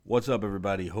What's up,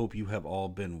 everybody? Hope you have all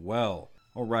been well.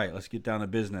 All right, let's get down to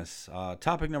business.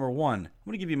 Topic number one, I'm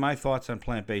going to give you my thoughts on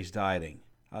plant-based dieting.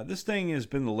 This thing has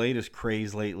been the latest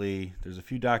craze lately. There's a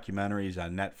few documentaries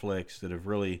on Netflix that have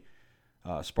really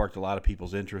sparked a lot of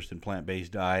people's interest in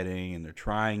plant-based dieting, and they're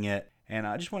trying it. And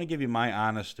I just want to give you my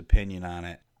honest opinion on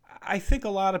it. I think a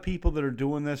lot of people that are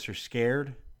doing this are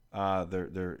scared.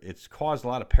 It's caused a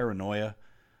lot of paranoia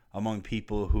among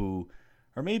people who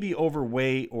are maybe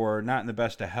overweight or not in the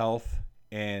best of health.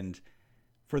 And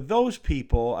for those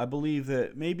people, I believe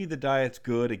that maybe the diet's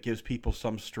good. It gives people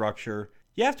some structure.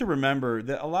 You have to remember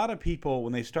that a lot of people,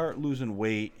 when they start losing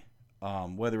weight,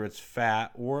 whether it's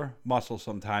fat or muscle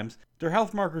sometimes, their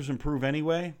health markers improve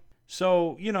anyway.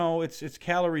 So, it's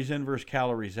calories in versus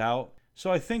calories out. So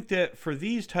I think that for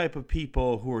these type of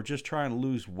people who are just trying to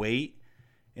lose weight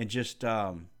and just,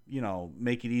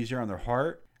 make it easier on their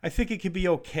heart, I think it could be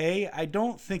okay. I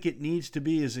don't think it needs to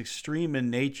be as extreme in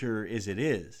nature as it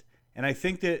is. And I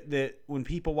think that when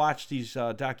people watch these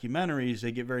documentaries,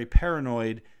 they get very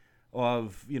paranoid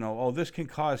of, this can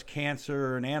cause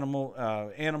cancer, and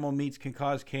animal meats can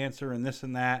cause cancer, and this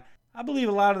and that. I believe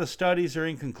a lot of the studies are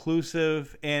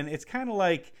inconclusive, and it's kind of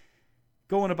like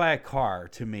going to buy a car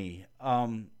to me.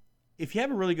 If you have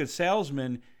a really good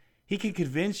salesman, he can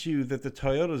convince you that the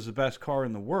Toyota is the best car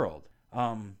in the world.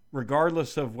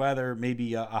 Regardless of whether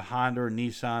maybe a Honda or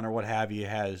Nissan or what have you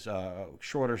has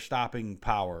shorter stopping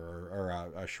power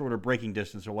or a shorter braking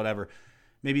distance or whatever.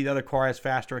 Maybe the other car has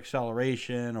faster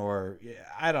acceleration, or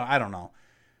I don't know.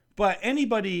 But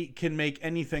anybody can make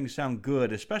anything sound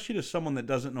good, especially to someone that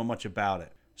doesn't know much about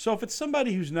it. So if it's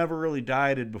somebody who's never really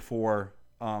dieted before,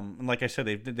 and like I said,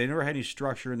 they never had any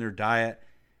structure in their diet,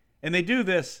 and they do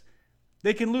this,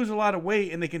 they can lose a lot of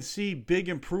weight and they can see big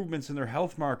improvements in their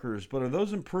health markers. But are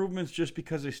those improvements just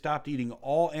because they stopped eating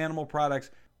all animal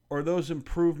products, or are those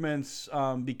improvements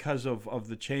because of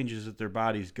the changes that their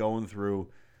body's going through,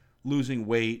 losing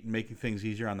weight and making things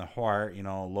easier on the heart,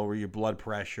 lower your blood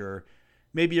pressure,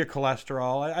 maybe your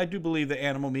cholesterol? I do believe that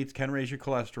animal meats can raise your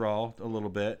cholesterol a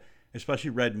little bit, especially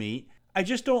red meat. I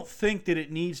just don't think that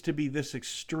it needs to be this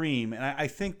extreme. And I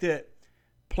think that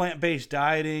plant-based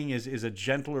dieting is a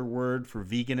gentler word for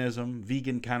veganism.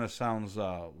 Vegan kind of sounds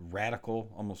radical,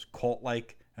 almost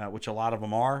cult-like, which a lot of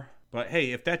them are. But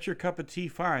hey, if that's your cup of tea,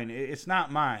 fine. It's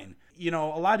not mine. A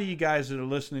lot of you guys that are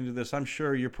listening to this, I'm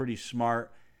sure you're pretty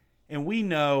smart. And we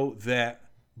know that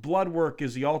blood work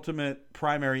is the ultimate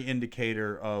primary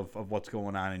indicator of what's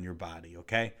going on in your body,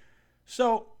 okay?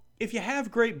 So if you have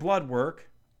great blood work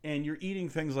and you're eating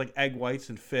things like egg whites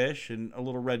and fish and a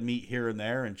little red meat here and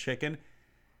there and chicken,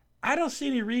 I don't see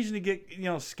any reason to get,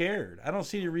 scared. I don't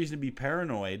see any reason to be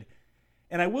paranoid.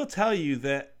 And I will tell you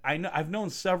that I've known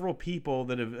several people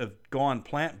that have gone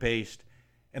plant-based,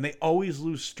 and they always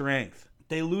lose strength.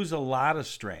 They lose a lot of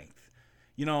strength.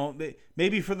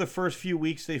 Maybe for the first few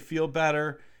weeks they feel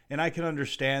better, and I can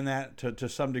understand that to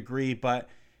some degree. But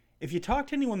if you talk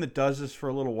to anyone that does this for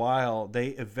a little while, they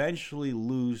eventually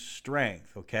lose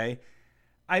strength, okay?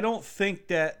 I don't think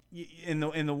that in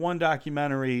the one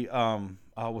documentary,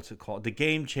 what's it called? The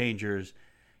Game Changers.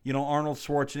 Arnold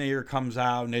Schwarzenegger comes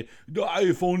out and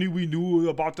if only we knew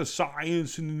about the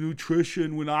science and the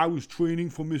nutrition when I was training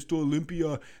for Mr.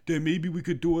 Olympia, then maybe we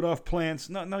could do it off plants.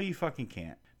 No, you fucking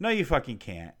can't. No, you fucking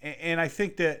can't. And I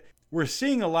think that we're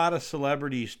seeing a lot of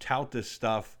celebrities tout this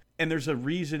stuff, and there's a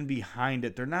reason behind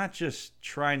it. They're not just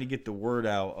trying to get the word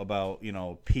out about,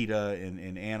 PETA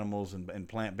and animals and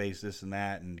plant-based this and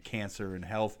that and cancer and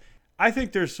health. I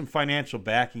think there's some financial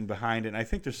backing behind it, and I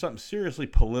think there's something seriously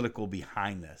political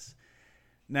behind this.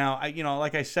 Now,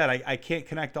 like I said, I can't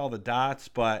connect all the dots,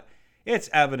 but it's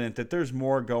evident that there's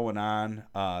more going on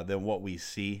than what we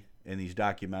see in these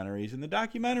documentaries. And the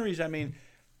documentaries, I mean,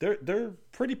 they're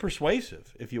pretty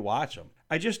persuasive if you watch them.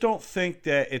 I just don't think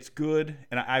that it's good,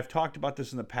 and I've talked about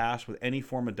this in the past with any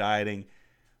form of dieting.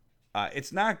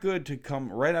 It's not good to come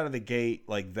right out of the gate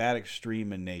like that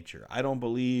extreme in nature. I don't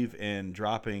believe in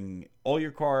dropping all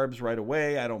your carbs right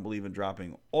away. I don't believe in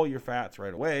dropping all your fats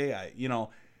right away. I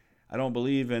don't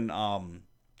believe in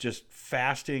just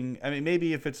fasting. I mean,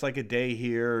 maybe if it's like a day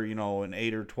here, an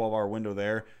 8 or 12 hour window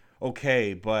there,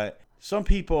 okay. But some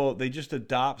people, they just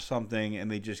adopt something and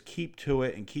they just keep to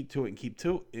it and keep to it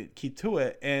and keep to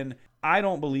it. And I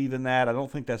don't believe in that. I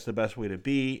don't think that's the best way to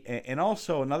be. And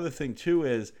also another thing too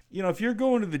is, if you're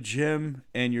going to the gym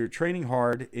and you're training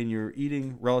hard and you're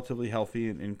eating relatively healthy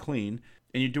and clean,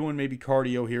 and you're doing maybe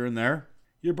cardio here and there,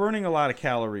 you're burning a lot of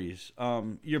calories.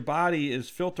 Your body is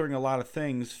filtering a lot of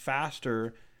things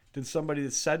faster than somebody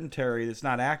that's sedentary, that's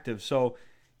not active. So,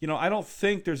 I don't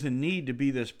think there's a need to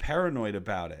be this paranoid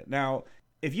about it. Now,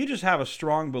 if you just have a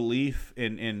strong belief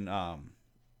in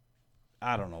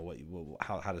I don't know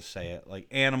how to say it, like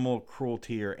animal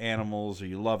cruelty or animals, or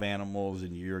you love animals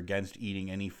and you're against eating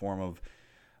any form of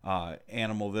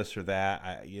animal this or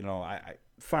that,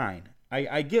 fine.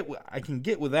 I can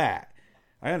get with that.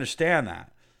 I understand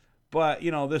that. But,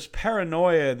 this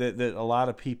paranoia that a lot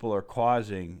of people are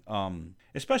causing,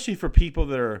 especially for people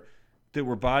that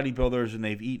were bodybuilders and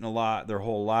they've eaten a lot their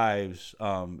whole lives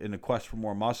in the quest for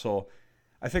more muscle.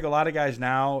 I think a lot of guys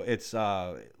now, it's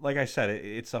like I said,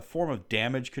 it's a form of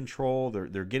damage control.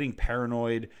 They're getting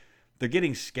paranoid. They're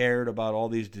getting scared about all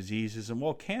these diseases. And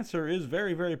while cancer is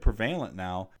very, very prevalent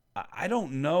now, I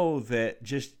don't know that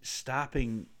just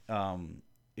stopping,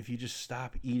 if you just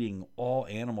stop eating all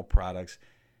animal products,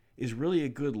 is really a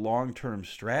good long-term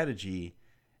strategy.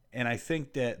 And I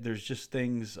think that there's just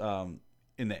things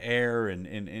in the air and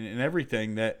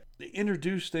everything that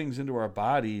introduce things into our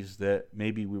bodies that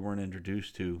maybe we weren't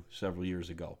introduced to several years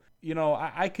ago.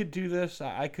 I could do this.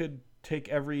 I could take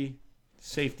every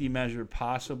safety measure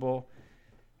possible,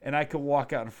 and I could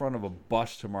walk out in front of a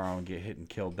bus tomorrow and get hit and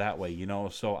killed that way,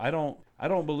 So I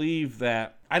don't believe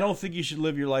that. I don't think you should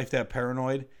live your life that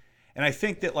paranoid. And I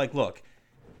think that, look,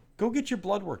 go get your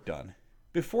blood work done.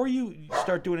 Before you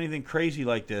start doing anything crazy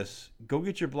like this, go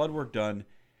get your blood work done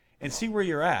and see where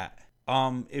you're at.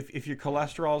 If your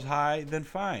cholesterol's high, then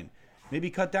fine. Maybe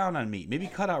cut down on meat. Maybe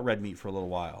cut out red meat for a little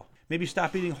while. Maybe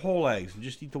stop eating whole eggs and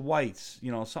just eat the whites,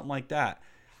 something like that.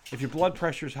 If your blood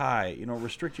pressure's high,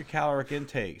 restrict your caloric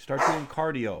intake. Start doing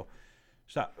cardio.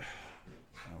 Stop.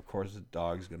 Of course, the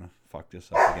dog's going to fuck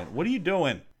this up again. What are you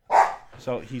doing?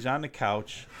 So he's on the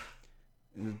couch.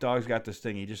 And the dog's got this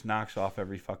thing. He just knocks off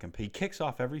every fucking... He kicks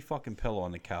off every fucking pillow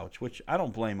on the couch, which I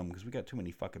don't blame him because we got too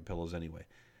many fucking pillows anyway.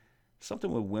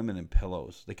 Something with women and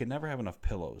pillows. They can never have enough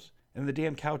pillows. And the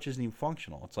damn couch isn't even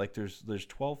functional. It's like there's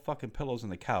 12 fucking pillows on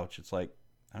the couch. It's like,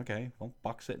 okay, well,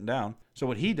 fuck sitting down. So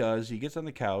what he does, he gets on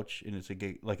the couch, and it's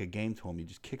like a game to him. He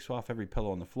just kicks off every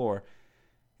pillow on the floor.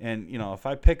 And, if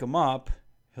I pick him up,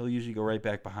 he'll usually go right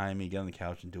back behind me, get on the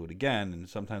couch, and do it again. And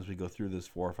sometimes we go through this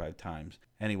 4 or 5 times.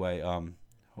 Anyway,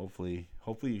 hopefully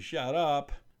you shut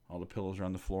up. All the pillows are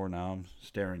on the floor now. I'm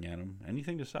staring at them.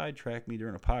 Anything to sidetrack me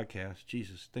during a podcast?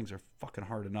 Jesus, things are fucking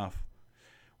hard enough.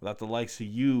 Without the likes of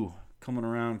you coming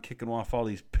around, kicking off all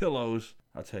these pillows.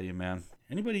 I'll tell you, man.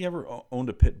 Anybody ever owned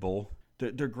a pit bull?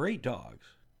 They're great dogs.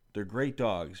 They're great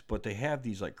dogs, but they have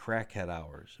these crackhead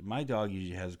hours. My dog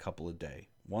usually has a couple a day.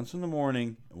 Once in the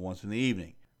morning and once in the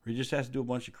evening. Where he just has to do a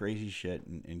bunch of crazy shit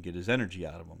and get his energy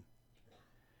out of him.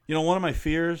 One of my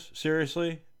fears,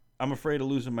 seriously, I'm afraid of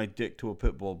losing my dick to a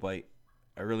pit bull bite.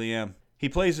 I really am. He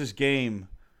plays this game.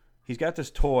 He's got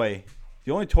this toy.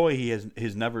 The only toy he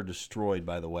has never destroyed,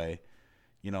 by the way.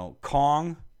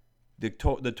 Kong.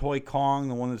 The toy Kong,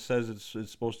 the one that says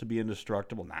it's supposed to be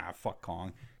indestructible. Nah, fuck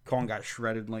Kong. Kong got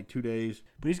shredded in 2 days.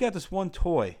 But he's got this one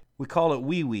toy. We call it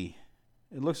Wee Wee.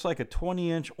 It looks like a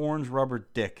 20-inch orange rubber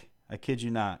dick. I kid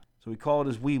you not. So we call it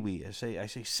his Wee Wee. I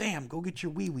say, Sam, go get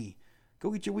your Wee Wee.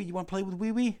 Go get your Wee. You want to play with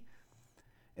Wee Wee?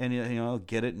 And he'll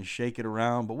get it and shake it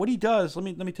around. But what he does, let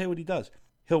me tell you what he does.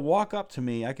 He'll walk up to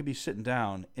me. I could be sitting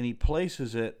down, and he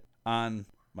places it on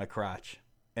my crotch.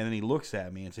 And then he looks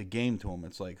at me. It's a game to him.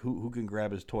 It's like, who can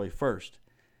grab his toy first?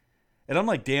 And I'm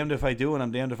damned if I do, and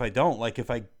I'm damned if I don't. If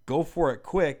I go for it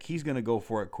quick, he's going to go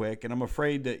for it quick. And I'm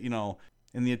afraid that,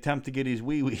 in the attempt to get his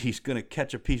wee-wee, he's going to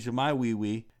catch a piece of my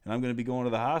wee-wee, and I'm going to be going to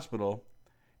the hospital.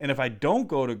 And if I don't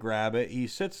go to grab it, he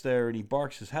sits there and he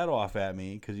barks his head off at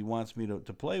me because he wants me to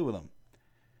play with him.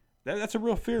 That's a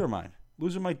real fear of mine.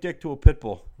 Losing my dick to a pit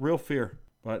bull. Real fear.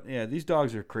 But, yeah, these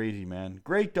dogs are crazy, man.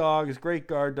 Great dogs, great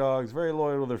guard dogs, very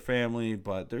loyal to their family,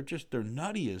 but they're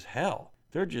nutty as hell.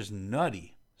 They're just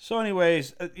nutty. So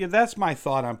anyways, that's my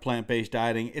thought on plant-based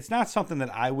dieting. It's not something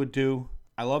that I would do.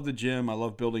 I love the gym. I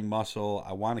love building muscle.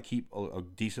 I want to keep a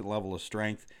decent level of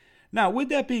strength. Now, with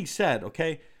that being said,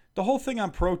 okay, the whole thing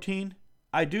on protein,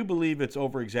 I do believe it's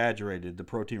over-exaggerated, the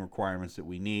protein requirements that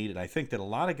we need. And I think that a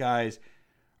lot of guys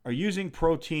are using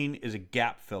protein as a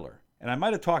gap filler. And I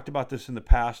might have talked about this in the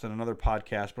past on another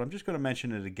podcast, but I'm just going to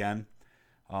mention it again.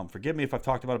 Forgive me if I've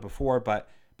talked about it before, but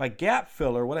by gap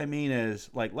filler, what I mean is,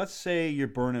 let's say you're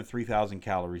burning 3,000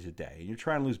 calories a day and you're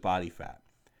trying to lose body fat.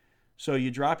 So you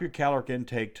drop your caloric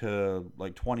intake to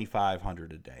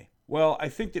 2,500 a day. Well, I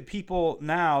think that people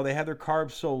now, they have their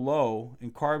carbs so low,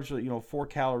 and carbs are, 4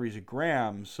 calories a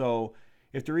gram. So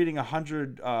if they're eating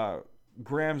 100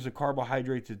 grams of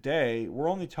carbohydrates a day, we're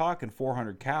only talking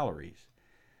 400 calories.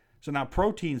 So now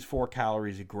protein's 4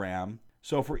 calories a gram.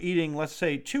 So if we're eating, let's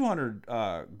say, 200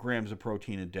 grams of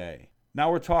protein a day, now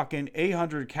we're talking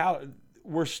 800 calories.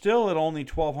 we're still at only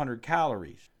 1,200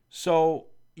 calories. So,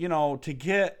 to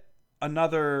get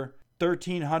another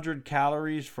 1,300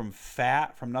 calories from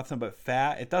fat, from nothing but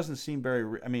fat, it doesn't seem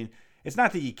very, it's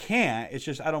not that you can't, it's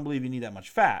just I don't believe you need that much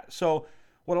fat. So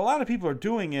what a lot of people are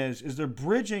doing is they're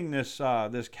bridging this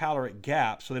caloric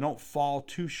gap so they don't fall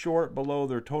too short below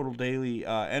their total daily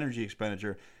energy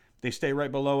expenditure. They stay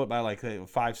right below it by like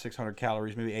 500-600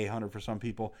 calories, maybe 800 for some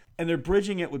people. And they're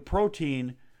bridging it with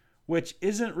protein, which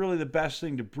isn't really the best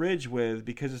thing to bridge with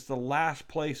because it's the last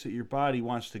place that your body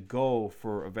wants to go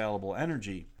for available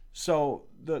energy. So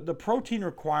the protein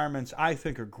requirements, I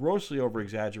think, are grossly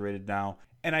over-exaggerated now.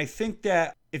 And I think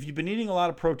that if you've been eating a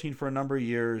lot of protein for a number of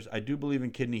years, I do believe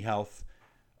in kidney health.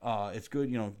 It's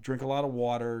good, drink a lot of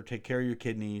water, take care of your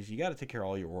kidneys. You got to take care of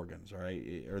all your organs, all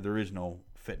right? Or there is no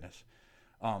fitness.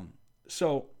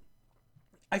 So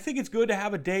I think it's good to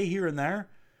have a day here and there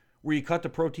where you cut the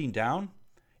protein down.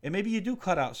 And maybe you do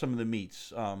cut out some of the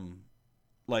meats,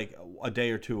 like a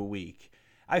day or two a week.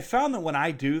 I found that when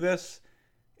I do this,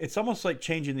 it's almost like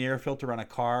changing the air filter on a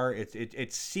car.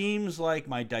 It seems like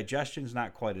my digestion's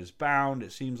not quite as bound.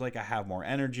 It seems like I have more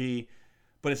energy,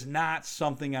 but it's not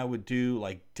something I would do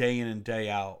like day in and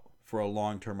day out for a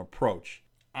long-term approach.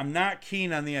 I'm not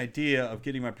keen on the idea of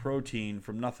getting my protein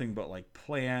from nothing but like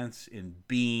plants and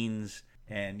beans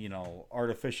and,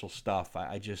 artificial stuff.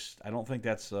 I don't think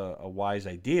that's a wise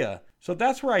idea. So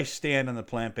that's where I stand on the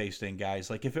plant-based thing, guys.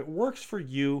 Like if it works for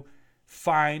you,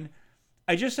 fine.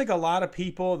 I just think a lot of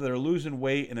people that are losing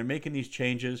weight and they're making these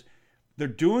changes, they're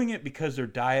doing it because their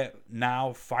diet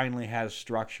now finally has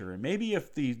structure. And maybe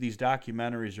if these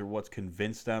documentaries are what's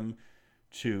convinced them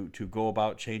to go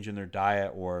about changing their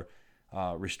diet or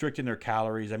restricting their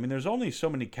calories. There's only so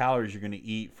many calories you're going to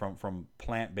eat from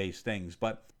plant-based things.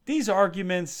 But these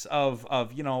arguments of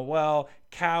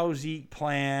cows eat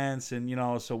plants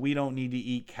and, so we don't need to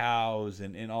eat cows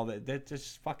and all that, that's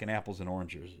just fucking apples and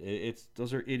oranges.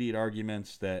 Those are idiot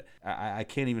arguments that I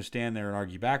can't even stand there and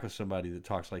argue back with somebody that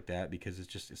talks like that because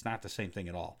it's not the same thing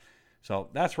at all. So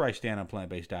that's where I stand on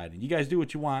plant-based dieting. You guys do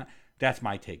what you want. That's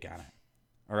my take on it.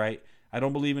 All right? I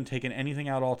don't believe in taking anything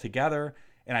out altogether.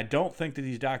 And I don't think that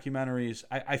these documentaries,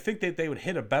 I think that they would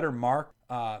hit a better mark,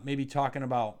 maybe talking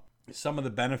about some of the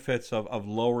benefits of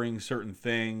lowering certain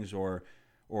things or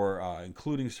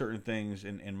including certain things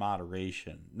in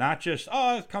moderation. Not just,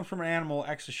 it comes from an animal,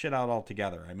 X the shit out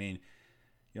altogether.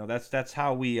 That's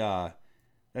how we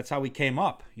came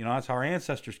up. That's how our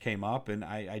ancestors came up. And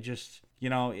I just,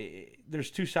 there's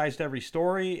two sides to every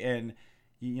story. And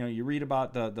you read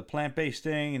about the plant-based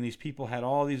thing, and these people had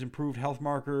all these improved health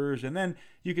markers, and then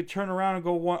you could turn around and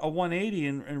go a 180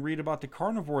 and read about the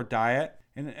carnivore diet,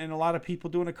 and a lot of people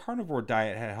doing a carnivore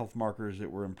diet had health markers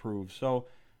that were improved. So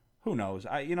who knows?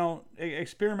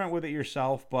 Experiment with it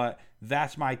yourself, but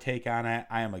that's my take on it.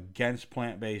 I am against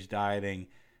plant-based dieting.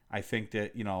 I think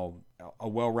that a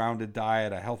well-rounded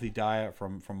diet, a healthy diet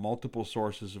from multiple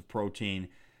sources of protein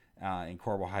and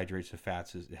carbohydrates and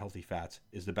fats, healthy fats,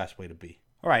 is the best way to be.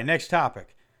 All right, next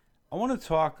topic. I want to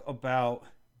talk about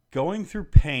going through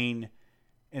pain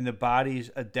and the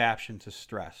body's adaptation to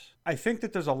stress. I think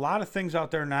that there's a lot of things out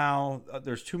there now.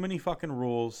 There's too many fucking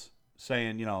rules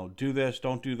saying, do this,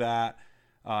 don't do that.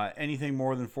 Anything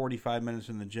more than 45 minutes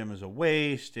in the gym is a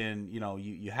waste. And,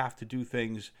 you have to do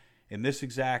things in this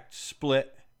exact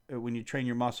split when you train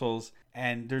your muscles.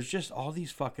 And there's just all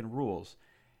these fucking rules.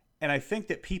 And I think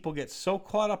that people get so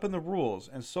caught up in the rules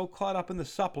and so caught up in the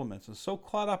supplements and so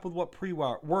caught up with what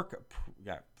pre-workouts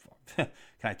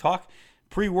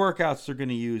they're going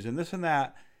to use and this and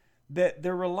that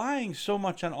they're relying so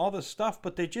much on all this stuff,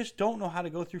 but they just don't know how to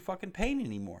go through fucking pain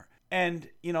anymore. And,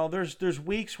 there's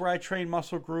weeks where I train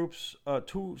muscle groups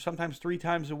 2, sometimes 3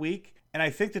 times a week. And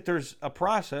I think that there's a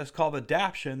process called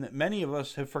adaptation that many of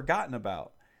us have forgotten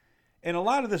about. And a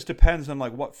lot of this depends on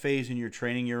like what phase in your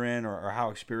training you're in or how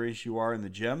experienced you are in the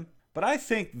gym. But I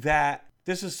think that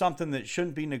this is something that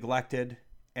shouldn't be neglected.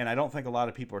 And I don't think a lot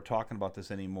of people are talking about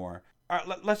this anymore. All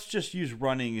right, let's just use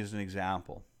running as an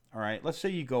example. All right, let's say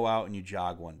you go out and you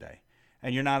jog one day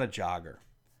and you're not a jogger.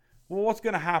 Well, what's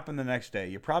going to happen the next day?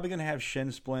 You're probably going to have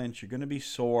shin splints. You're going to be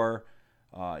sore.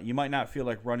 You might not feel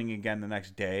like running again the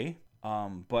next day.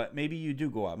 But maybe you do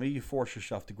go out. Maybe you force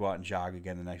yourself to go out and jog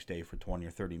again the next day for 20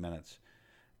 or 30 minutes.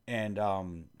 And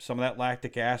some of that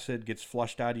lactic acid gets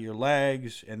flushed out of your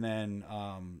legs. And then,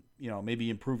 maybe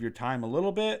you improve your time a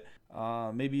little bit.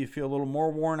 Maybe you feel a little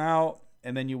more worn out.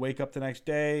 And then you wake up the next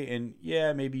day and,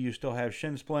 maybe you still have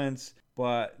shin splints.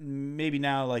 But maybe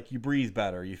now, like, you breathe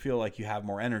better. You feel like you have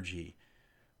more energy.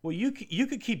 Well, you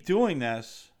could keep doing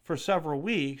this for several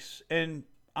weeks. And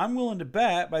I'm willing to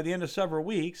bet by the end of several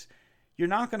weeks, you're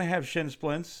not going to have shin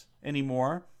splints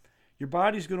anymore. Your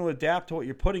body's going to adapt to what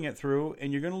you're putting it through,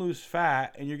 and you're going to lose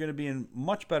fat, and you're going to be in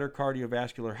much better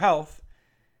cardiovascular health,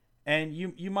 and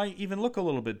you might even look a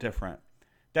little bit different.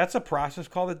 That's a process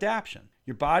called adaptation.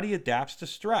 Your body adapts to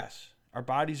stress. Our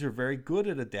bodies are very good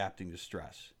at adapting to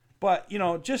stress. But,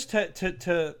 just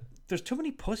to there's too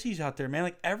many pussies out there, man.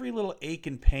 Like every little ache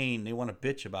and pain they want to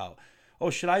bitch about.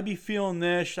 Oh, should I be feeling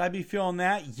this? Should I be feeling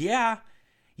that? Yeah,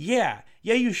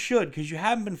 you should, because you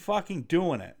haven't been fucking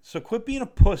doing it. So quit being a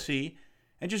pussy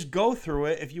and just go through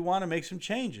it if you want to make some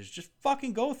changes. Just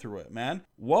fucking go through it, man.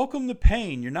 Welcome the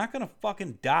pain. You're not going to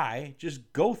fucking die.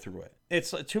 Just go through it.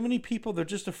 It's like too many people, they're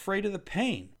just afraid of the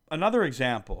pain. Another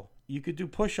example, you could do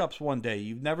push-ups one day.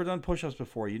 You've never done push-ups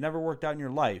before. You never worked out in your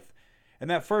life. And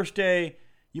that first day,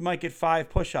 you might get 5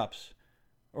 push-ups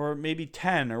or maybe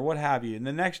 10 or what have you. And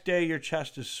the next day, your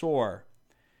chest is sore.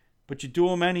 But you do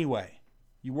them anyway.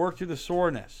 You work through the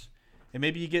soreness, and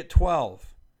maybe you get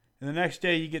 12. And the next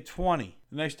day you get 20.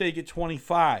 The next day you get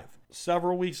 25.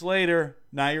 Several weeks later,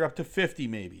 now you're up to 50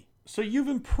 maybe. So you've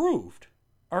improved,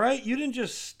 all right? You didn't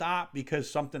just stop because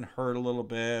something hurt a little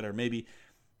bit, or maybe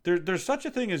there's such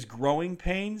a thing as growing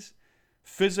pains,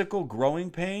 physical growing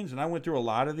pains, and I went through a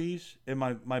lot of these in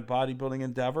my bodybuilding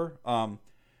endeavor. I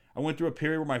went through a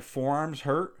period where my forearms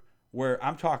hurt, where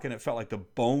I'm talking it felt like the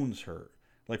bones hurt.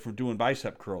 Like from doing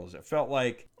bicep curls. It felt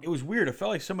like, it was weird. It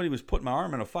felt like somebody was putting my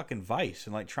arm in a fucking vise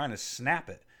and like trying to snap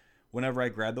it whenever I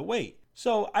grabbed the weight.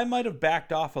 So I might have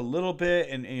backed off a little bit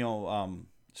and,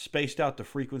 spaced out the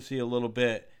frequency a little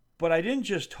bit, but I didn't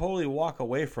just totally walk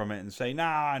away from it and say,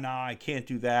 nah, I can't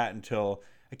do that until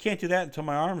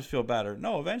my arms feel better.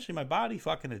 No, eventually my body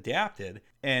fucking adapted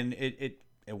and it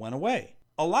went away.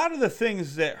 A lot of the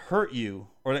things that hurt you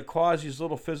or that cause these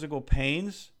little physical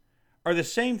pains are the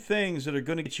same things that are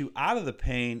going to get you out of the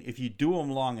pain if you do them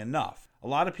long enough. A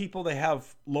lot of people, they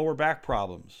have lower back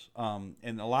problems,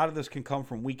 and a lot of this can come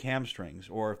from weak hamstrings,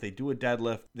 or if they do a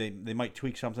deadlift, they might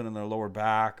tweak something in their lower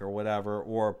back or whatever,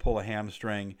 or pull a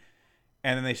hamstring,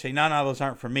 and then they say, no, those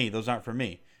aren't for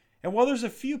me. And while there's a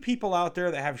few people out there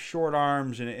that have short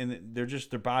arms and they're just,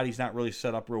 their body's not really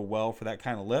set up real well for that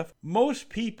kind of lift, most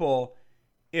people,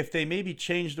 if they maybe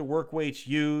changed the work weights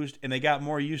used and they got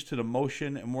more used to the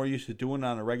motion and more used to doing it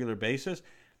on a regular basis,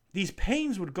 these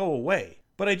pains would go away.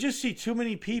 But I just see too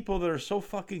many people that are so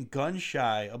fucking gun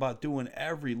shy about doing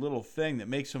every little thing that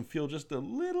makes them feel just the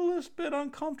littlest bit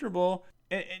uncomfortable.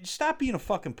 And stop being a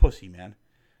fucking pussy, man.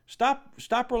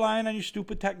 Stop relying on your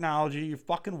stupid technology, your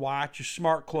fucking watch, your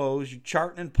smart clothes, your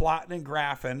charting and plotting and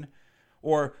graphing.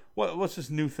 Or what's this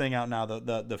new thing out now?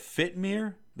 The fit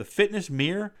mirror? The fitness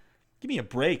mirror? Give me a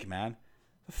break, man.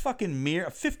 A fucking mirror,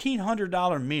 a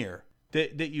 $1,500 mirror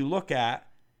that you look at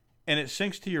and it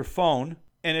syncs to your phone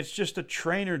and it's just a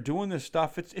trainer doing this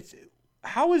stuff. It's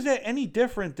how is that any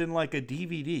different than like a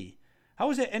DVD? How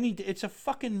is that it's a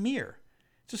fucking mirror.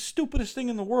 It's the stupidest thing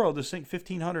in the world to sink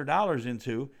 $1,500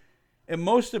 into. And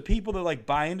most of the people that like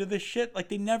buy into this shit, like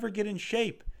they never get in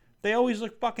shape. They always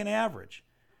look fucking average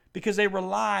because they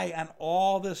rely on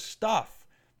all this stuff.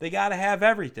 They got to have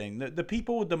everything. The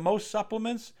people with the most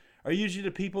supplements are usually the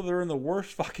people that are in the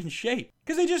worst fucking shape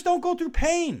because they just don't go through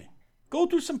pain. Go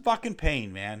through some fucking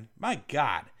pain, man. My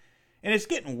God. And it's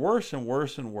getting worse and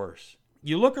worse and worse.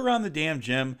 You look around the damn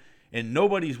gym and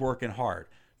nobody's working hard.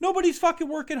 Nobody's fucking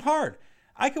working hard.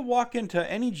 I could walk into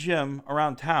any gym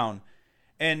around town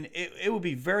and it would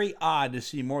be very odd to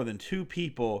see more than 2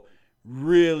 people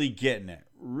really getting it,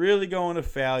 really going to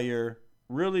failure,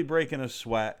 really breaking a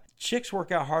sweat. Chicks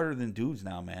work out harder than dudes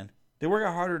now, man. They work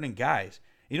out harder than guys.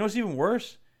 You know what's even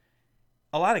worse?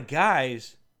 A lot of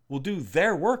guys will do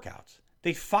their workouts.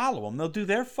 They follow them. They'll do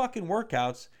their fucking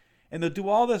workouts, and they'll do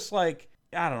all this, like,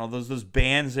 I don't know, those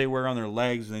bands they wear on their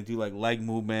legs, and they do, like, leg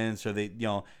movements, or they,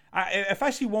 if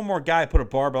I see one more guy put a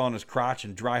barbell on his crotch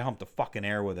and dry hump the fucking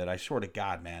air with it, I swear to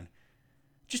God, man.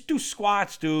 Just do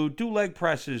squats, dude. Do leg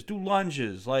presses. Do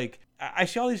lunges. Like, I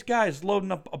see all these guys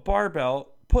loading up a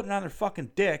barbell, putting it on their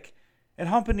fucking dick, and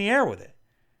humping the air with it.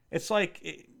 It's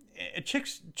like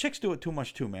chicks do it too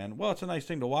much too, man. Well, it's a nice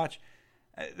thing to watch.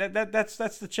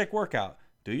 That's the chick workout.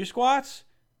 Do your squats,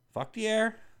 fuck the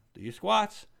air. Do your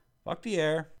squats, fuck the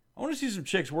air. I want to see some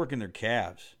chicks working their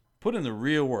calves. Put in the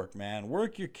real work, man.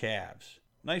 Work your calves.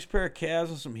 Nice pair of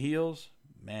calves and some heels,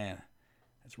 man.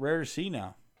 It's rare to see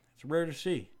now. It's rare to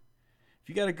see. If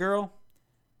you got a girl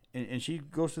and she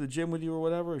goes to the gym with you or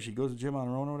whatever, or she goes to the gym on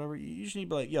her own or whatever, you just need to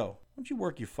be like, yo, why don't you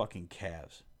work your fucking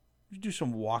calves? Why don't you do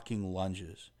some walking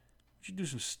lunges? Why don't you do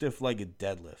some stiff-legged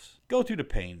deadlifts? Go through the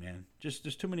pain, man. There's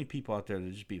too many people out there that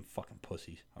are just being fucking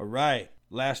pussies. All right,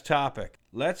 last topic.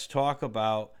 Let's talk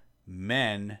about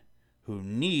men who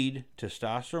need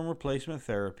testosterone replacement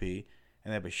therapy,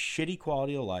 and they have a shitty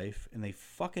quality of life, and they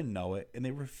fucking know it, and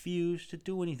they refuse to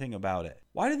do anything about it.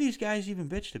 Why do these guys even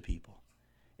bitch to people?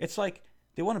 It's like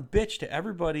they want to bitch to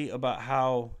everybody about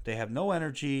how they have no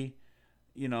energy,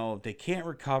 they can't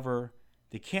recover,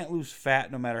 they can't lose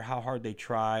fat no matter how hard they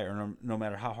try or no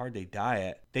matter how hard they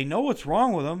diet. They know what's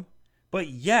wrong with them, but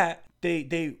yet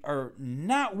they are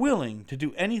not willing to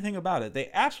do anything about it. They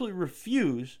absolutely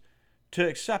refuse to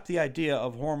accept the idea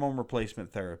of hormone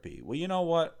replacement therapy. Well, you know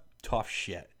what? Tough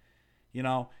shit.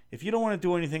 If you don't want to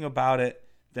do anything about it,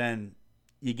 then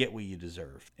you get what you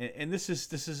deserve. And this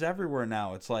is everywhere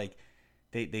now. It's like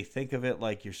they think of it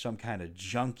like you're some kind of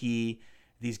junkie.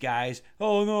 These guys,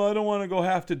 oh no, I don't want to go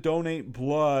have to donate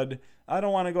blood. I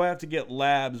don't want to go have to get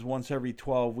labs once every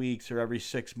 12 weeks or every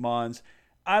 6 months.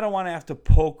 I don't want to have to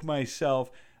poke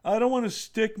myself. I don't want to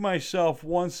stick myself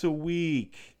once a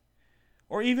week.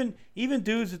 Or even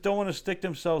dudes that don't want to stick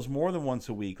themselves more than once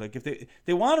a week. Like if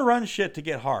they want to run shit to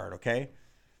get hard, okay?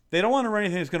 They don't want to run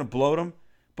anything that's going to bloat them,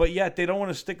 but yet they don't want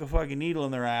to stick a fucking needle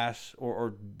in their ass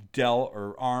or delt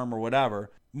or arm or whatever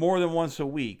more than once a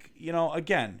week.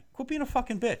 Again, quit being a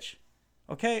fucking bitch.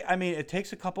 Okay? I mean, it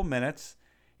takes a couple minutes.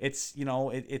 It's,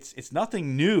 it's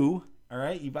nothing new, all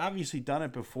right? You've obviously done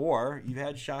it before. You've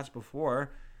had shots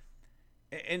before.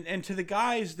 And to the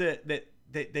guys that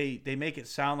they make it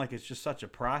sound like it's just such a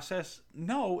process.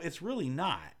 No, it's really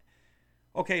not.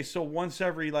 Okay, so once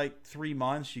every 3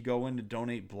 months you go in to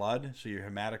donate blood so your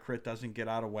hematocrit doesn't get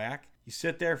out of whack. You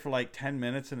sit there for 10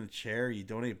 minutes in a chair, you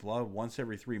donate blood once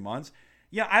every 3 months.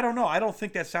 Yeah, I don't know. I don't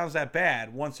think that sounds that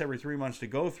bad once every 3 months to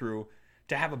go through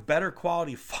to have a better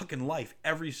quality fucking life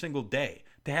every single day,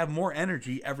 to have more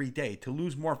energy every day, to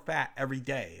lose more fat every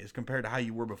day as compared to how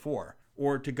you were before.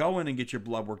 Or to go in and get your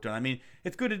blood work done. I mean,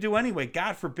 it's good to do anyway.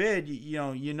 God forbid,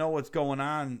 you know what's going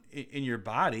on in your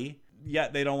body,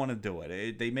 yet they don't want to do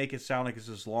it. They make it sound like it's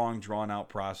this long, drawn-out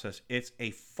process. It's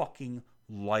a fucking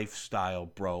lifestyle,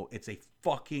 bro. It's a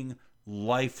fucking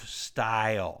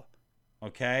lifestyle,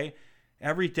 okay?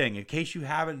 Everything. In case you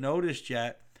haven't noticed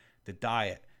yet, the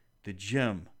diet, the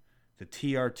gym, the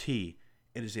TRT,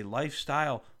 it is a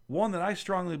lifestyle. One that I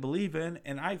strongly believe in,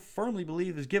 and I firmly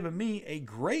believe has given me a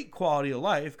great quality of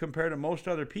life compared to most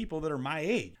other people that are my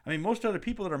age. I mean, most other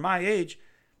people that are my age,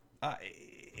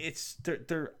 it's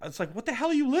like, what the hell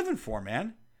are you living for,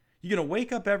 man? You're going to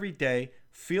wake up every day,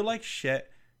 feel like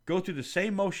shit, go through the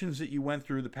same motions that you went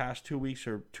through the past 2 weeks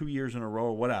or 2 years in a row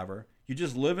or whatever. You're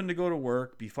just living to go to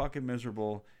work, be fucking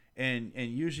miserable, and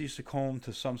usually succumb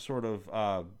to some sort of,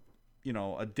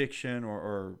 addiction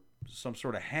or some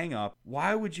sort of hang up.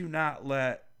 Why would you not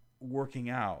let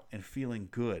working out and feeling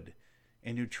good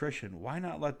and nutrition, why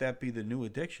not let that be the new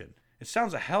addiction? It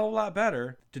sounds a hell of a lot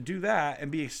better to do that and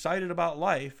be excited about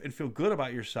life and feel good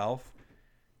about yourself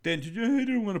than to, I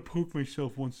don't want to poke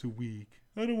myself once a week.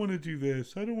 I don't want to do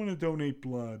this. I don't want to donate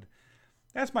blood.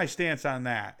 That's my stance on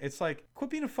that. It's like,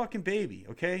 quit being a fucking baby,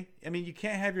 okay? I mean, you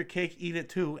can't have your cake, eat it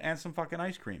too, and some fucking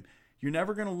ice cream. You're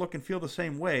never going to look and feel the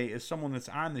same way as someone that's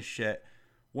on this shit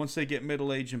once they get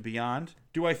middle age and beyond.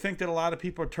 Do I think that a lot of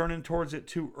people are turning towards it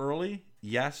too early?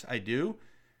 Yes, I do.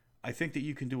 I think that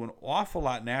you can do an awful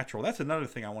lot natural. That's another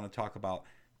thing I want to talk about.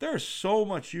 There's so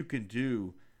much you can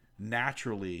do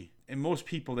naturally. And most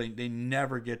people, they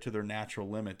never get to their natural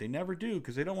limit. They never do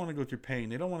because they don't want to go through pain.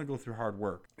 They don't want to go through hard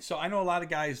work. So I know a lot of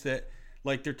guys that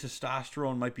like their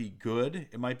testosterone might be good.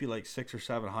 It might be like 600 or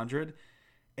 700.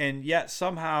 And yet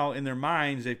somehow in their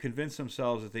minds, they've convinced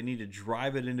themselves that they need to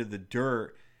drive it into the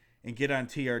dirt and get on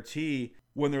TRT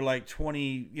when they're like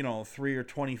 23 or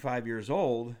 25 years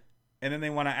old. And then they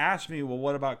want to ask me, well,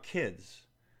 what about kids?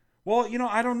 Well,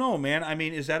 I don't know, man. I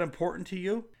mean, is that important to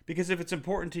you? Because if it's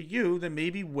important to you, then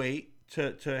maybe wait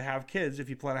to have kids if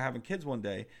you plan on having kids one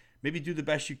day. Maybe do the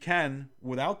best you can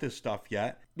without this stuff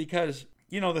yet. Because,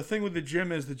 the thing with the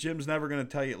gym is the gym's never going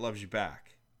to tell you it loves you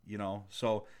back.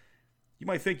 So you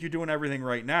might think you're doing everything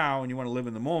right now and you want to live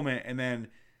in the moment, and then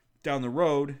down the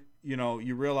road,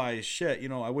 you realize, shit,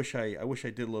 I wish I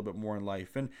did a little bit more in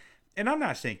life. And I'm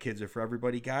not saying kids are for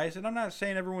everybody, guys, and I'm not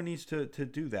saying everyone needs to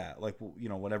do that, like,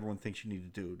 what everyone thinks you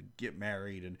need to do, to get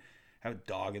married and have a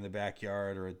dog in the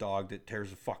backyard, or a dog that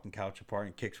tears the fucking couch apart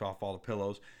and kicks off all the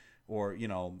pillows, or,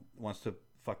 wants to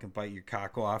fucking bite your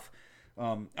cock off.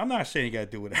 I'm not saying you got to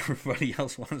do what everybody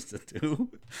else wants to do.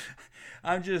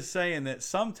 I'm just saying that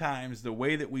sometimes the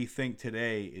way that we think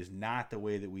today is not the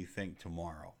way that we think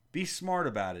tomorrow. Be smart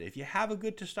about it. If you have a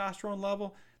good testosterone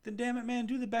level, then damn it, man,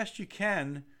 do the best you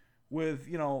can with,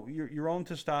 your own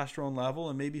testosterone level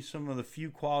and maybe some of the few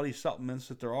quality supplements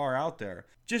that there are out there.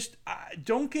 Just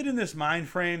don't get in this mind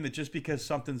frame that just because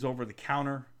something's over the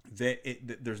counter,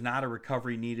 there's not a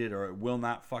recovery needed, or it will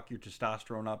not fuck your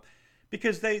testosterone up,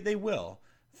 because they will.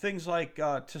 Things like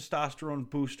testosterone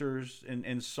boosters and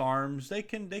SARMs, they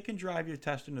can drive your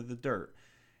test into the dirt,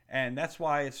 and that's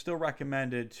why it's still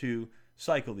recommended to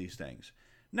cycle these things.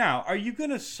 Now, are you going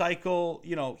to cycle,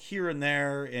 here and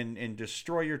there and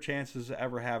destroy your chances of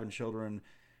ever having children?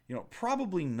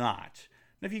 Probably not.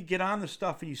 And if you get on the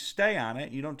stuff and you stay on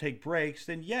it, you don't take breaks,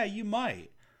 then yeah, you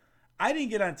might. I didn't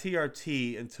get on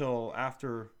TRT until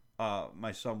after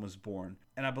my son was born.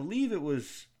 And I believe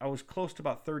I was close to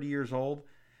about 30 years old.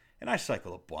 And I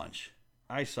cycled a bunch.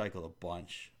 I'd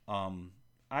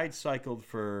cycled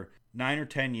for 9 or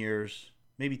 10 years.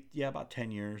 Maybe, yeah, about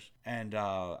 10 years. And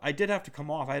I did have to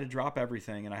come off. I had to drop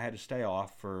everything. And I had to stay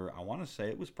off for, I want to say,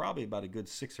 it was probably about a good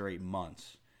 6 or 8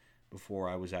 months before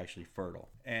I was actually fertile.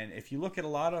 And if you look at a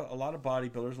lot of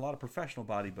bodybuilders, a lot of professional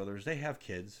bodybuilders, they have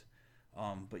kids.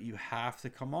 But you have to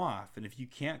come off. And if you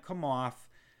can't come off,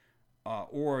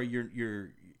 or you're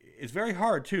it's very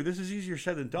hard too. This is easier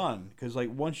said than done, because like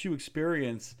once you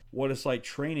experience what it's like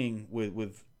training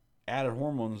with added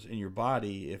hormones in your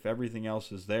body, if everything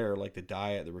else is there, like the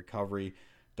diet, the recovery,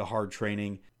 the hard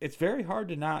training, it's very hard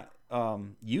to not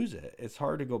use it. It's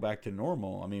hard to go back to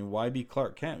normal. I mean, why be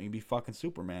Clark Kent? You can be fucking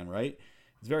Superman, right?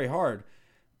 It's very hard.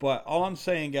 But all I'm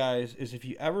saying, guys, is if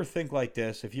you ever think like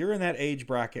this, if you're in that age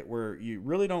bracket where you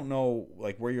really don't know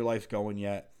like where your life's going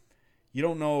yet, you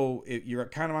don't know, if you're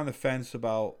kind of on the fence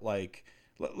about like,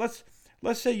 let's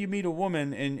say you meet a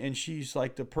woman and she's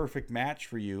like the perfect match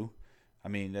for you. I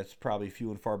mean, that's probably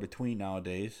few and far between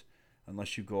nowadays,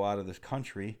 unless you go out of this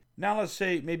country. Now let's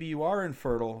say maybe you are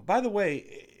infertile. By the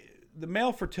way, the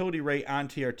male fertility rate on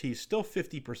TRT is still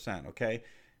 50%, okay?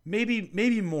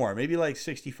 Maybe more, maybe like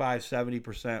 65,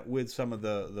 70% with some of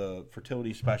the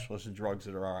fertility specialists and drugs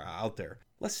that are out there.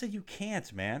 Let's say you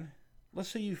can't, man. Let's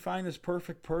say you find this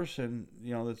perfect person,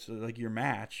 that's like your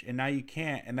match, and now you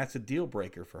can't, and that's a deal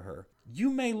breaker for her.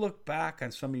 You may look back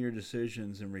on some of your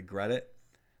decisions and regret it.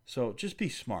 So just be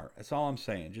smart. That's all I'm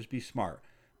saying. Just be smart.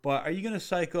 But are you going to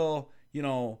cycle,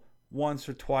 once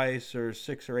or twice or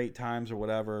 6 or 8 times or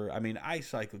whatever? I mean, I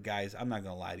cycle, guys. I'm not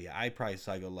going to lie to you. I probably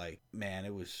cycled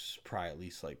it was probably at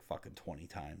least like fucking 20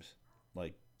 times.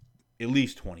 Like at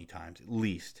least 20 times, at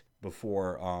least,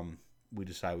 before we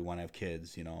decide we want to have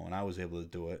kids, and I was able to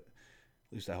do it.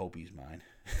 At least I hope he's mine.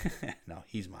 No,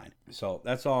 he's mine. So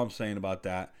that's all I'm saying about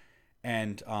that.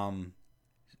 And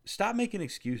stop making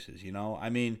excuses, I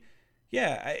mean,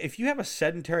 yeah, if you have a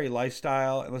sedentary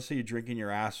lifestyle, and let's say you're drinking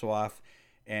your ass off,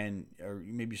 or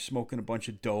maybe smoking a bunch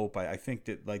of dope, I think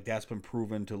that like that's been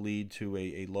proven to lead to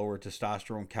a lower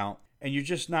testosterone count, and you're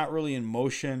just not really in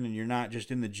motion, and you're not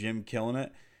just in the gym killing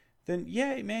it, then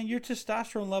yeah, man, your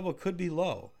testosterone level could be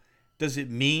low. Does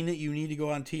it mean that you need to go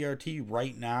on TRT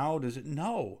right now? Does it?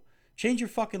 No. Change your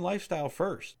fucking lifestyle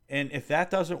first. And if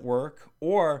that doesn't work,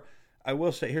 or I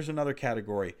will say, here's another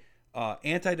category.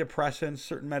 Antidepressants,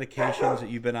 certain medications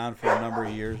that you've been on for a number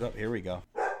of years. Oh, here we go.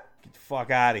 Get the fuck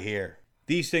out of here.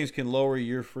 These things can lower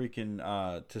your freaking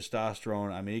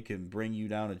testosterone. I mean, it can bring you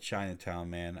down to Chinatown,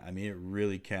 man. I mean, it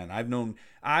really can. I've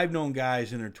known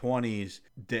guys in their 20s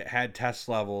that had test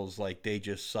levels like they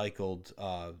just cycled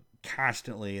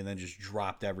constantly and then just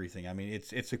dropped everything. I mean,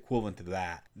 it's equivalent to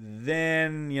that.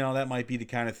 Then, that might be the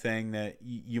kind of thing that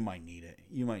you might need it.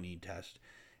 You might need test.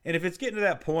 And if it's getting to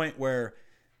that point where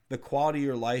the quality of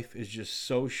your life is just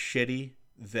so shitty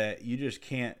that you just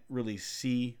can't really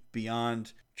see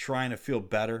beyond trying to feel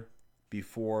better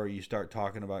before you start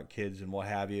talking about kids and what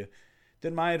have you,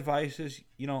 then my advice is,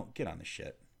 get on the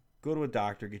shit. Go to a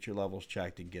doctor, get your levels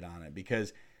checked, and get on it.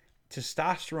 Because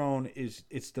testosterone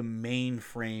it's the main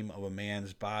frame of a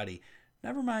man's body.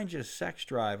 Never mind just sex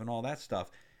drive and all that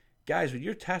stuff. Guys, when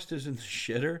your test is in the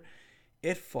shitter,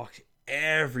 it fucks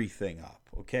everything up,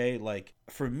 okay? Like,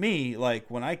 for me, like,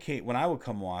 when I would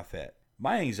come off it,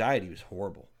 my anxiety was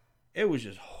horrible. It was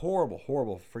just horrible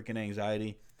freaking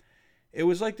anxiety. It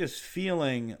was like this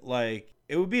feeling, like,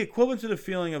 it would be equivalent to the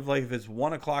feeling of, like, if it's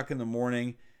 1 o'clock in the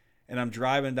morning and I'm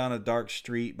driving down a dark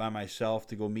street by myself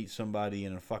to go meet somebody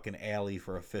in a fucking alley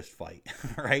for a fist fight,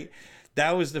 right?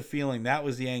 That was the feeling. That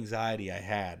was the anxiety I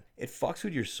had. It fucks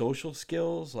with your social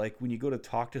skills. Like, when you go to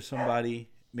talk to somebody,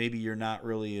 maybe you're not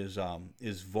really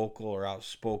as vocal or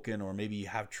outspoken, or maybe you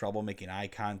have trouble making eye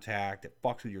contact. It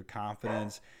fucks with your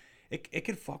confidence. It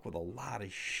can fuck with a lot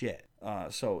of shit.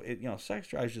 So sex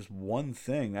drive is just one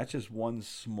thing. That's just one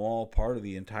small part of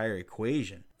the entire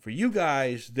equation. For you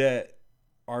guys that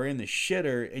are in the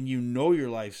shitter and your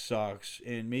life sucks,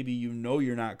 and maybe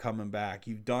you're not coming back,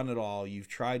 you've done it all, you've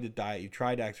tried to diet, you've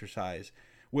tried to exercise,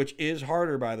 which is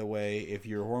harder, by the way, if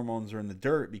your hormones are in the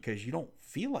dirt, because you don't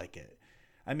feel like it.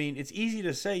 I mean, it's easy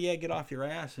to say, yeah, get off your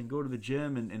ass and go to the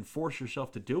gym and force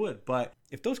yourself to do it. But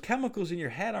if those chemicals in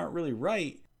your head aren't really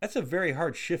right, that's a very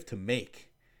hard shift to make.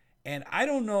 And I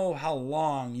don't know how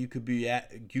long you could be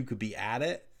at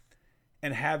it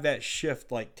and have that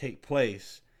shift like take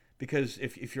place. Because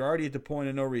if you're already at the point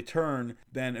of no return,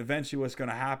 then eventually what's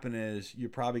going to happen is you're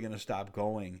probably going to stop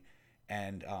going.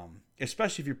 And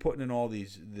especially if you're putting in all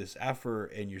this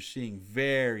effort and you're seeing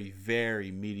very,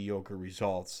 very mediocre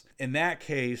results. In that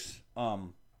case,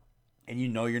 and you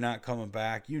know you're not coming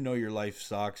back, you know your life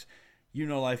sucks, you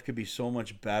know life could be so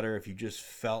much better if you just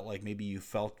felt like maybe you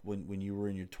felt when you were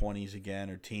in your 20s again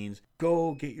or teens,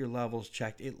 go get your levels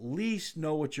checked. At least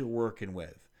know what you're working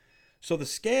with. So the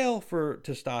scale for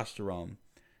testosterone,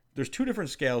 there's two different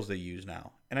scales they use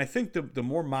now. And I think the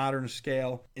more modern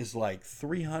scale is like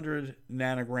 300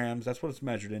 nanograms. That's what it's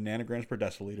measured in, nanograms per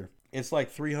deciliter. It's like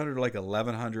 300 to like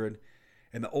 1100.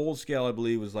 And the old scale, I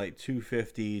believe, was like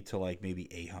 250 to like maybe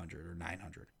 800 or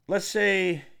 900. Let's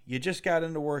say you just got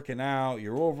into working out,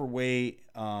 you're overweight.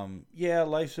 Yeah,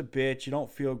 life's a bitch. You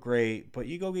don't feel great, but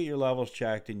you go get your levels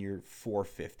checked and you're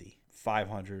 450,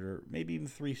 500, or maybe even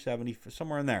 370,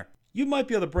 somewhere in there. You might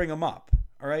be able to bring them up.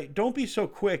 All right, don't be so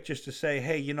quick just to say,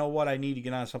 hey, you know what, I need to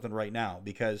get on something right now,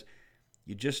 because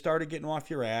you just started getting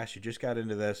off your ass. You just got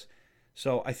into this.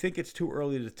 So I think it's too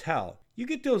early to tell. You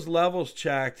get those levels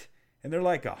checked and they're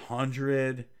like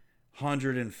 100,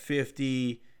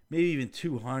 150, maybe even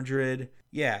 200.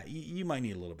 Yeah, you might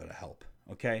need a little bit of help,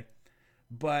 okay?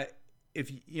 But if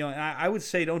you know, and I would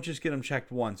say don't just get them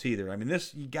checked once either. I mean,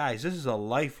 this is a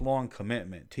lifelong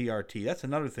commitment, TRT. That's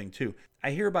another thing too. I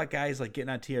hear about guys like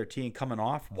getting on TRT and coming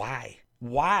off. Why?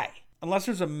 Unless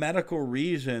there's a medical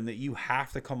reason that you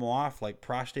have to come off, like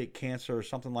prostate cancer or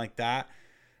something like that.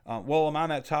 Well, I'm on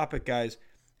that topic, guys.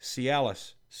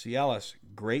 Cialis,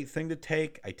 great thing to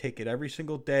take. I take it every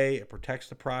single day. It protects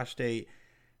the prostate.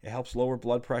 It helps lower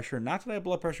blood pressure. Not that I have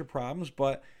blood pressure problems,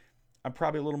 but I'm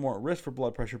probably a little more at risk for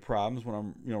blood pressure problems when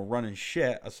I'm, running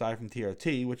shit aside from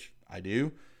TRT, which I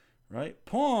do, right?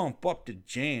 Pump up the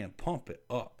jam, pump it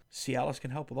up. Cialis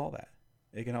can help with all that.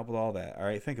 It can help with all that. All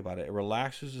right, think about it. It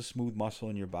relaxes the smooth muscle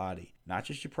in your body, not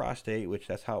just your prostate, which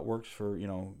that's how it works for,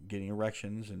 getting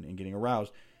erections and getting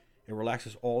aroused. It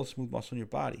relaxes all the smooth muscle in your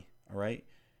body, all right?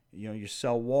 Your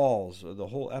cell walls, the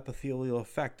whole epithelial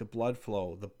effect, the blood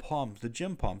flow, the pumps, the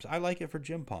gym pumps. I like it for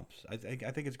gym pumps. I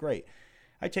think it's great.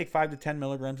 I take 5 to 10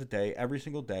 milligrams a day, every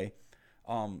single day.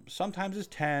 Sometimes it's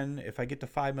 10. If I get to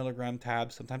 5 milligram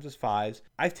tabs, sometimes it's 5s.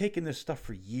 I've taken this stuff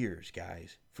for years,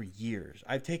 guys. For years.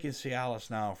 I've taken Cialis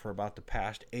now for about the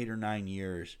past 8 or 9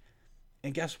 years.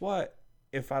 And guess what?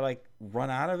 If I run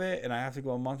out of it and I have to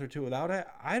go a month or two without it,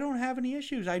 I don't have any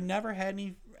issues. I've never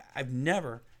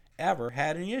ever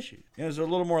had any issues. Is there a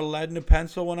little more lead in the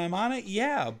pencil when I'm on it?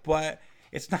 Yeah, but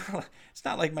it's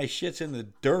not like my shit's in the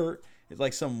dirt. It's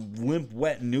like some limp,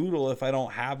 wet noodle if I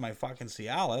don't have my fucking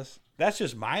Cialis. That's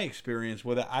just my experience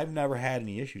with it. I've never had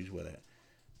any issues with it.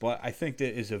 But I think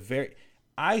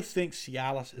I think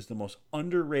Cialis is the most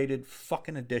underrated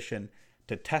fucking addition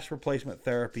to test replacement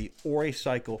therapy or a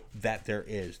cycle that there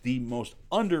is. The most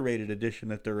underrated addition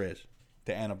that there is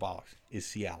to anabolics is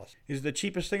Cialis. Is it the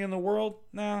cheapest thing in the world?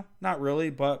 No, not really.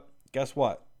 But guess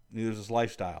what? Neither is this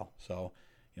lifestyle. So,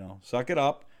 suck it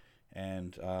up.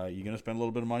 And you're going to spend a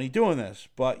little bit of money doing this.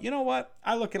 But you know what?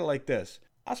 I look at it like this.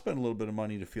 I'll spend a little bit of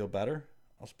money to feel better.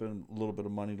 I'll spend a little bit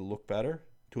of money to look better,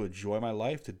 to enjoy my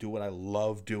life, to do what I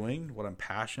love doing, what I'm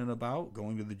passionate about,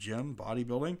 going to the gym,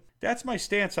 bodybuilding. That's my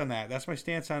stance on that. That's my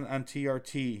stance on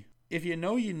TRT. If you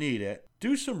know you need it,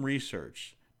 do some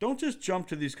research. Don't just jump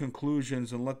to these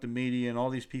conclusions and let the media and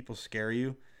all these people scare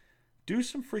you. Do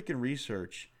some freaking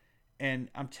research. And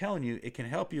I'm telling you, it can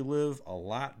help you live a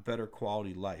lot better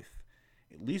quality life.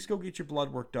 At least go get your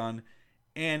blood work done.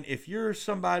 And if you're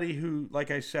somebody who,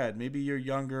 like I said, maybe you're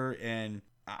younger, and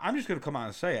I'm just going to come out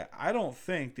and say it, I don't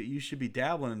think that you should be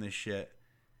dabbling in this shit,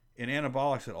 in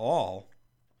anabolics at all,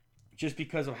 just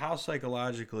because of how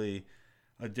psychologically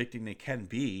addicting they can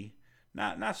be.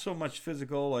 Not so much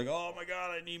physical, like, oh my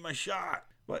God, I need my shot.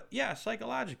 But yeah,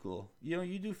 psychological.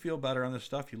 You do feel better on this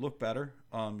stuff. You look better.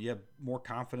 You have more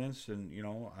confidence, and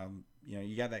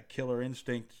you got that killer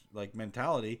instinct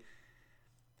mentality.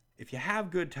 If you have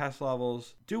good test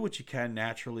levels, do what you can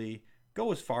naturally.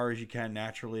 Go as far as you can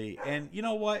naturally. And you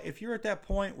know what? If you're at that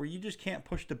point where you just can't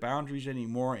push the boundaries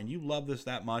anymore and you love this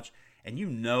that much and you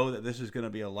know that this is going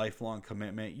to be a lifelong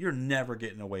commitment, you're never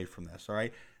getting away from this, all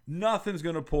right? Nothing's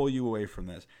going to pull you away from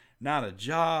this. Not a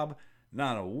job,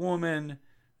 not a woman,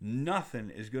 nothing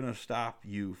is going to stop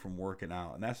you from working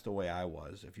out. And that's the way I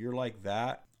was. If you're like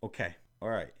that, okay, all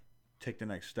right, take the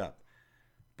next step.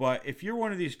 But if you're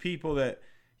one of these people that,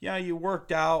 you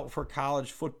worked out for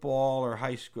college football or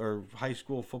high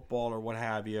school football or what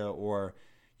have you, or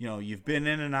you've been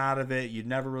in and out of it, you've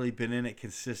never really been in it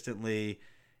consistently,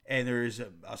 and there's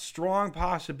a strong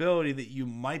possibility that you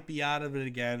might be out of it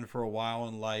again for a while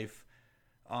in life.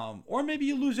 Or maybe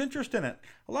you lose interest in it.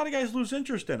 A lot of guys lose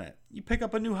interest in it. You pick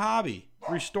up a new hobby,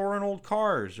 restoring old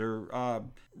cars, or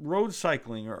road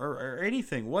cycling, or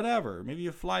anything, whatever. Maybe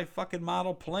you fly fucking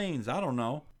model planes. I don't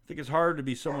know. I think it's hard to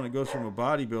be someone that goes from a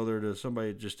bodybuilder to somebody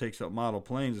that just takes up model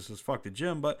planes and says fuck the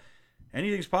gym, but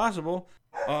anything's possible.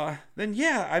 Then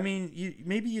yeah, I mean,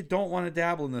 maybe you don't want to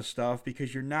dabble in this stuff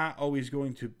because you're not always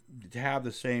going to have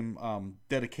the same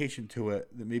dedication to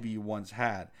it that maybe you once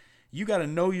had. You got to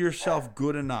know yourself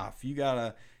good enough. You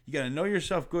gotta know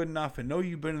yourself good enough and know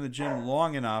you've been in the gym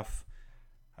long enough.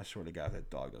 I swear to God, that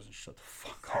dog doesn't shut the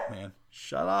fuck up, man.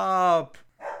 Shut up.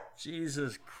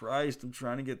 Jesus Christ, I'm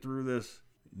trying to get through this.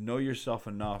 Know yourself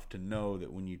enough to know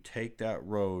that when you take that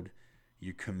road,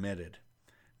 you're committed.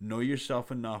 Know yourself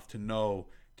enough to know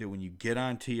that when you get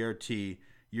on TRT,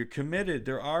 you're committed.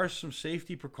 There are some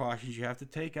safety precautions you have to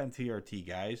take on TRT,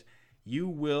 guys. You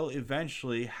will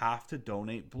eventually have to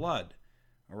donate blood,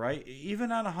 all right?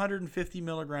 Even on 150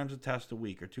 milligrams of test a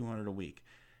week or 200 a week.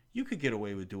 You could get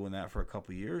away with doing that for a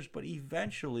couple of years, but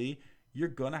eventually you're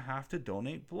going to have to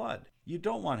donate blood. You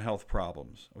don't want health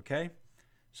problems, okay?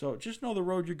 So just know the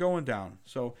road you're going down.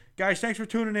 So, guys, thanks for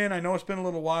tuning in. I know it's been a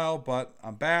little while, but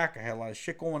I'm back. I had a lot of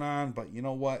shit going on, but you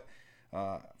know what?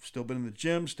 I've still been in the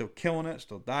gym, still killing it,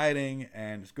 still dieting,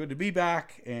 and it's good to be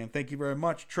back. And thank you very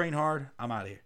much. Train hard. I'm out of here.